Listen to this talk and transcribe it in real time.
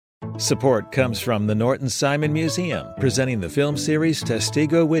Support comes from the Norton Simon Museum, presenting the film series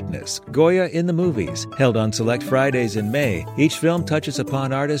Testigo Witness, Goya in the Movies. Held on select Fridays in May, each film touches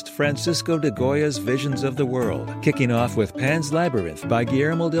upon artist Francisco de Goya's visions of the world, kicking off with Pan's Labyrinth by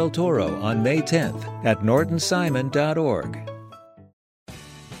Guillermo del Toro on May 10th at nortonsimon.org.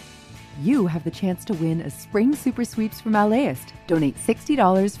 You have the chance to win a Spring Super Sweeps from LAist. Donate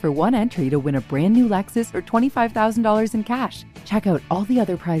 $60 for one entry to win a brand new Lexus or $25,000 in cash. Check out all the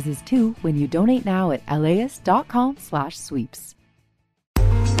other prizes too when you donate now at laist.com/sweeps.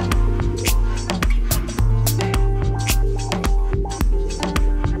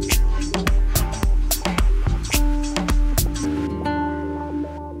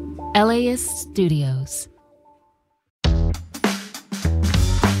 LAist Studios.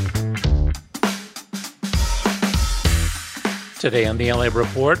 Today on the LA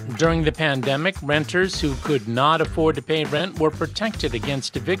Report, during the pandemic, renters who could not afford to pay rent were protected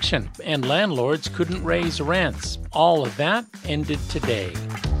against eviction, and landlords couldn't raise rents. All of that ended today.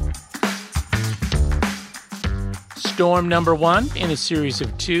 Storm number 1 in a series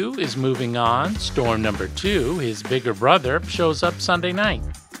of 2 is moving on. Storm number 2, his bigger brother, shows up Sunday night.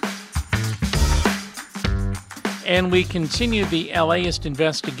 And we continue the LAist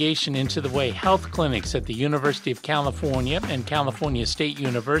investigation into the way health clinics at the University of California and California State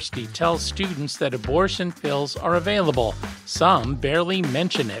University tell students that abortion pills are available. Some barely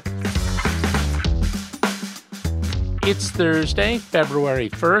mention it. It's Thursday, February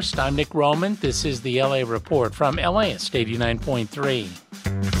 1st. I'm Nick Roman. This is the LA Report from LAist 89.3.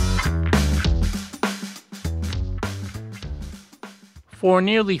 For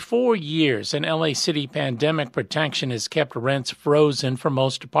nearly 4 years, an LA City pandemic protection has kept rents frozen for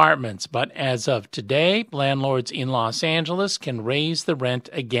most apartments. But as of today, landlords in Los Angeles can raise the rent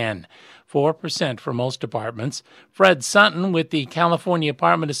again, 4% for most apartments. Fred Sutton with the California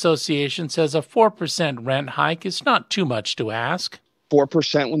Apartment Association says a 4% rent hike is not too much to ask.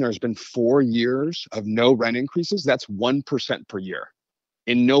 4% when there's been 4 years of no rent increases, that's 1% per year.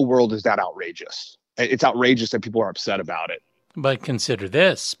 In no world is that outrageous. It's outrageous that people are upset about it. But consider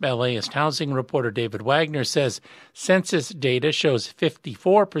this. LAist housing reporter David Wagner says census data shows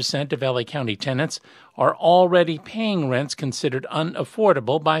 54% of LA County tenants are already paying rents considered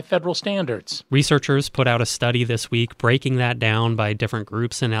unaffordable by federal standards. Researchers put out a study this week breaking that down by different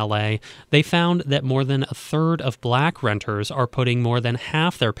groups in LA. They found that more than a third of black renters are putting more than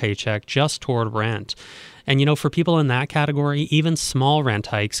half their paycheck just toward rent. And, for people in that category, even small rent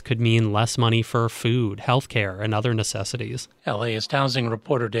hikes could mean less money for food, healthcare, and other necessities. LAist housing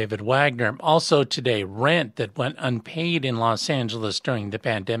reporter David Wagner. Also today, rent that went unpaid in Los Angeles during the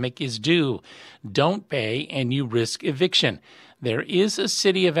pandemic is due. Don't pay and you risk eviction. There is a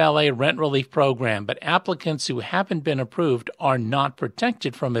City of LA rent relief program, but applicants who haven't been approved are not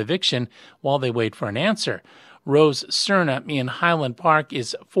protected from eviction while they wait for an answer. Rose Cerna in Highland Park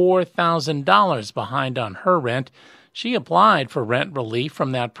is $4,000 behind on her rent. She applied for rent relief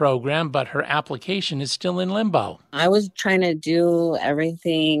from that program, but her application is still in limbo. I was trying to do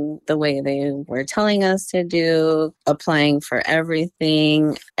everything the way they were telling us to do, applying for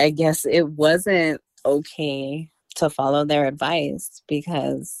everything. I guess it wasn't okay to follow their advice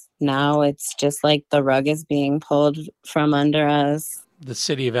because now it's just like the rug is being pulled from under us. The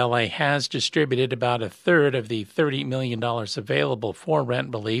City of LA has distributed about a third of the $30 million available for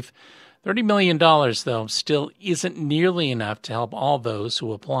rent relief. $30 million, though, still isn't nearly enough to help all those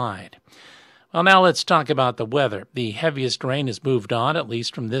who applied. Well, now let's talk about the weather. The heaviest rain has moved on, at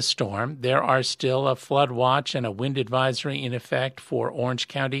least from this storm. There are still a flood watch and a wind advisory in effect for Orange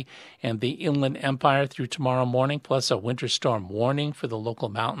County and the Inland Empire through tomorrow morning, plus a winter storm warning for the local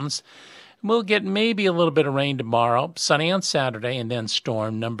mountains. We'll get maybe a little bit of rain tomorrow, sunny on Saturday, and then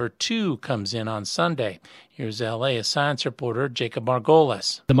storm number 2 comes in on Sunday. Here's LA science reporter Jacob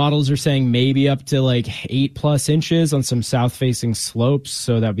Margolis. The models are saying maybe up to 8+ inches on some south-facing slopes.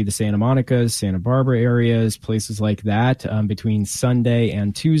 So that would be the Santa Monica, Santa Barbara areas, places like that between Sunday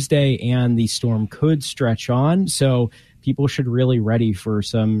and Tuesday. And the storm could stretch on. So people should really ready for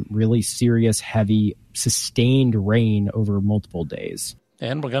some really serious, heavy, sustained rain over multiple days.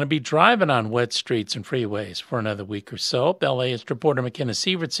 And we're going to be driving on wet streets and freeways for another week or so. LAist reporter McKenna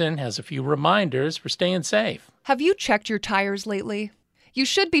Sievertson has a few reminders for staying safe. Have you checked your tires lately? You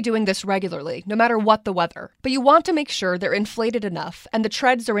should be doing this regularly, no matter what the weather. But you want to make sure they're inflated enough and the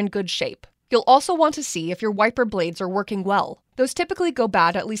treads are in good shape. You'll also want to see if your wiper blades are working well. Those typically go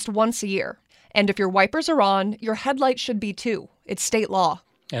bad at least once a year. And if your wipers are on, your headlights should be too. It's state law.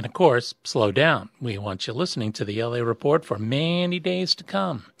 And, of course, slow down. We want you listening to the LA Report for many days to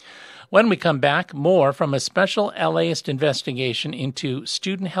come. When we come back, more from a special LAist investigation into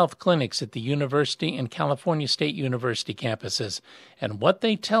student health clinics at the University and California State University campuses and what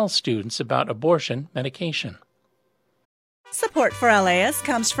they tell students about abortion medication. Support for LAist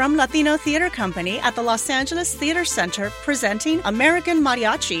comes from Latino Theater Company at the Los Angeles Theater Center, presenting American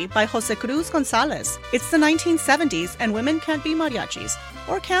Mariachi by Jose Cruz Gonzalez. It's the 1970s, and women can't be mariachis.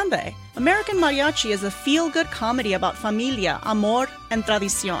 Or can they? American Mariachi is a feel-good comedy about familia, amor, and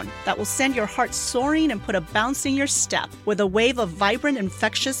tradición that will send your heart soaring and put a bounce in your step with a wave of vibrant,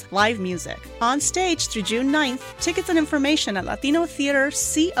 infectious live music. On stage through June 9th, tickets and information at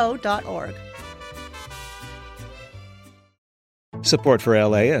latinotheaterco.org. Support for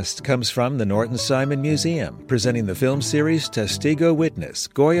LAist comes from the Norton Simon Museum, presenting the film series Testigo Witness,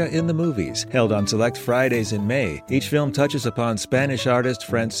 Goya in the Movies, held on select Fridays in May. Each film touches upon Spanish artist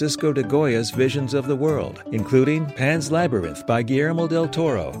Francisco de Goya's visions of the world, including Pan's Labyrinth by Guillermo del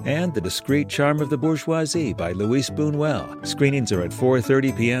Toro and The Discreet Charm of the Bourgeoisie by Luis Buñuel. Screenings are at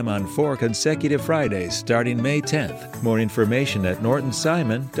 4:30 p.m. on 4 consecutive Fridays starting May 10th. More information at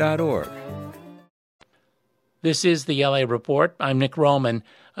nortonsimon.org. This is the LA Report. I'm Nick Roman.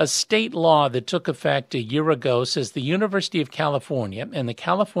 A state law that took effect a year ago says the University of California and the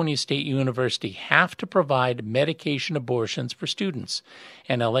California State University have to provide medication abortions for students.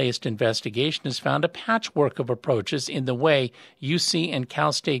 An LAist investigation has found a patchwork of approaches in the way UC and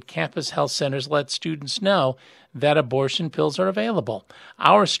Cal State campus health centers let students know that abortion pills are available.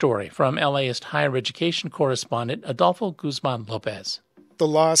 Our story from LAist higher education correspondent Adolfo Guzman Lopez. The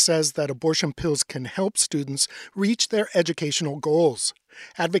law says that abortion pills can help students reach their educational goals.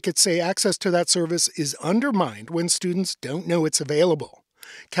 Advocates say access to that service is undermined when students don't know it's available.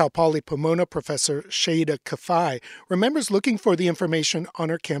 Cal Poly Pomona professor Shada Kafai remembers looking for the information on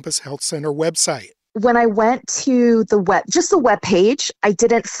her campus health center website. When I went to the web page, I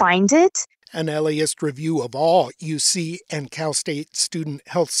didn't find it. An LAist review of all UC and Cal State Student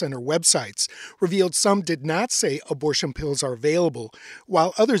Health Center websites revealed some did not say abortion pills are available,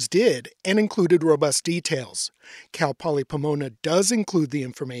 while others did and included robust details. Cal Poly Pomona does include the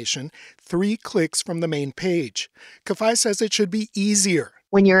information, 3 clicks from the main page. Kafai says it should be easier.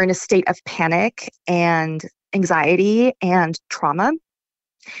 When you're in a state of panic and anxiety and trauma,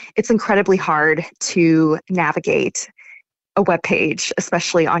 it's incredibly hard to navigate a web page,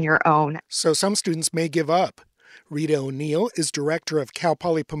 especially on your own. So some students may give up. Rita O'Neill is director of Cal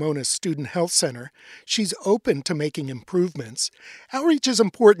Poly Pomona's Student Health Center. She's open to making improvements. Outreach is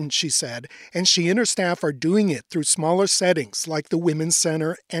important, she said, and she and her staff are doing it through smaller settings like the Women's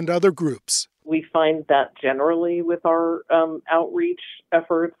Center and other groups. We find that generally with our outreach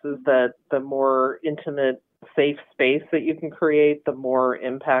efforts is that the more intimate, safe space that you can create, the more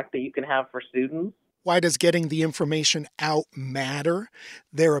impact that you can have for students. Why does getting the information out matter?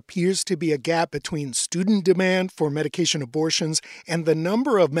 There appears to be a gap between student demand for medication abortions and the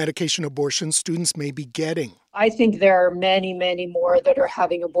number of medication abortions students may be getting. I think there are many, many more that are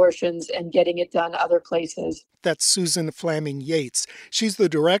having abortions and getting it done other places. That's Susan Flaming Yates. She's the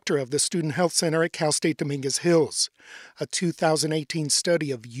director of the Student Health Center at Cal State Dominguez Hills. A 2018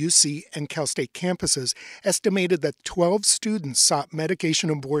 study of UC and Cal State campuses estimated that 12 students sought medication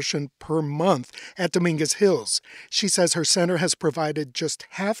abortion per month at Dominguez Hills. She says her center has provided just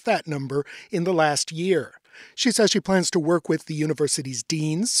half that number in the last year. She says she plans to work with the university's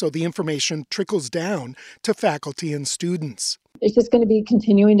deans so the information trickles down to faculty and students. It's just going to be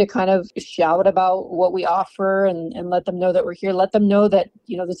continuing to kind of shout about what we offer and let them know that we're here. Let them know that,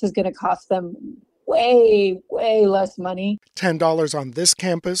 this is going to cost them way, way less money. $10 on this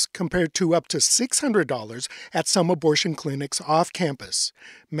campus compared to up to $600 at some abortion clinics off campus.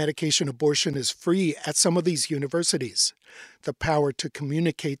 Medication abortion is free at some of these universities. The power to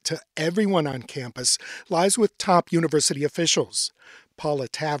communicate to everyone on campus lies with top university officials. Paula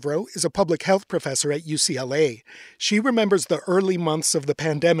Tavro is a public health professor at UCLA. She remembers the early months of the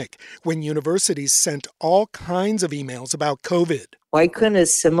pandemic when universities sent all kinds of emails about COVID. Why couldn't a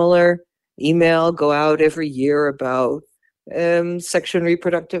similar email go out every year about sexual and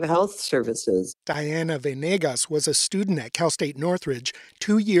reproductive health services? Diana Venegas was a student at Cal State Northridge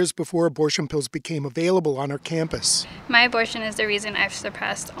 2 years before abortion pills became available on her campus. My abortion is the reason I've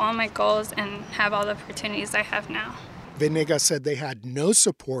surpassed all my goals and have all the opportunities I have now. Venegas said they had no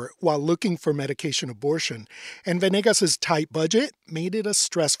support while looking for medication abortion, and Venegas' tight budget made it a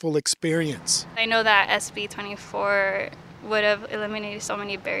stressful experience. I know that SB 24 would have eliminated so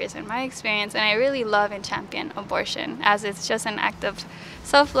many barriers in my experience, and I really love and champion abortion as it's just an act of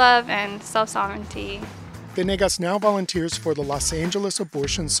self-love and self-sovereignty. Venegas now volunteers for the Los Angeles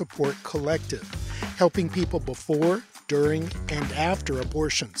Abortion Support Collective, helping people before, during, and after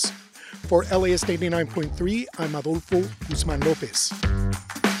abortions. For LAist 89.3, I'm Adolfo Guzman Lopez.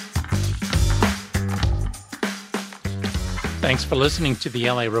 Thanks for listening to the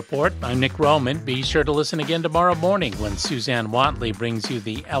LA Report. I'm Nick Roman. Be sure to listen again tomorrow morning when Suzanne Watley brings you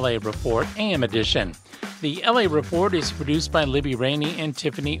the LA Report AM edition. The LA Report is produced by Libby Rainey and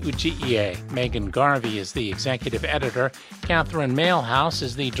Tiffany Ujiie. Megan Garvey is the executive editor. Catherine Mailhouse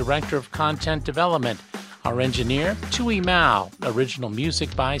is the director of content development. Our engineer, Tui Mao. Original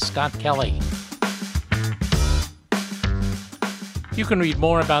music by Scott Kelly. You can read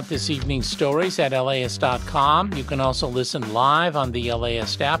more about this evening's stories at laist.com. You can also listen live on the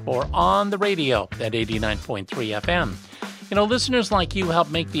LAist app or on the radio at 89.3 FM. You know, listeners like you help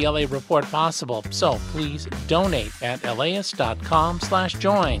make the LA Report possible, so please donate at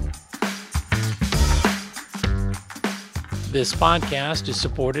laist.com/join. This podcast is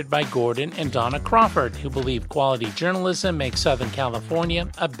supported by Gordon and Donna Crawford, who believe quality journalism makes Southern California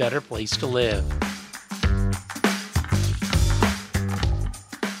a better place to live.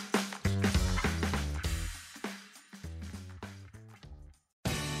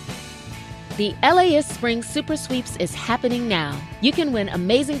 The LAist Spring Super Sweeps is happening now. You can win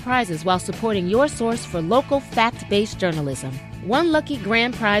amazing prizes while supporting your source for local fact-based journalism. One lucky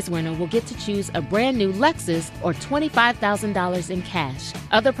grand prize winner will get to choose a brand new Lexus or $25,000 in cash.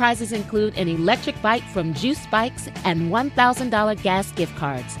 Other prizes include an electric bike from Juice Bikes and $1,000 gas gift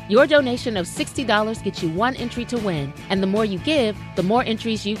cards. Your donation of $60 gets you one entry to win, and the more you give, the more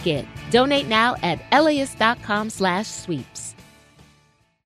entries you get. Donate now at laist.com/sweeps.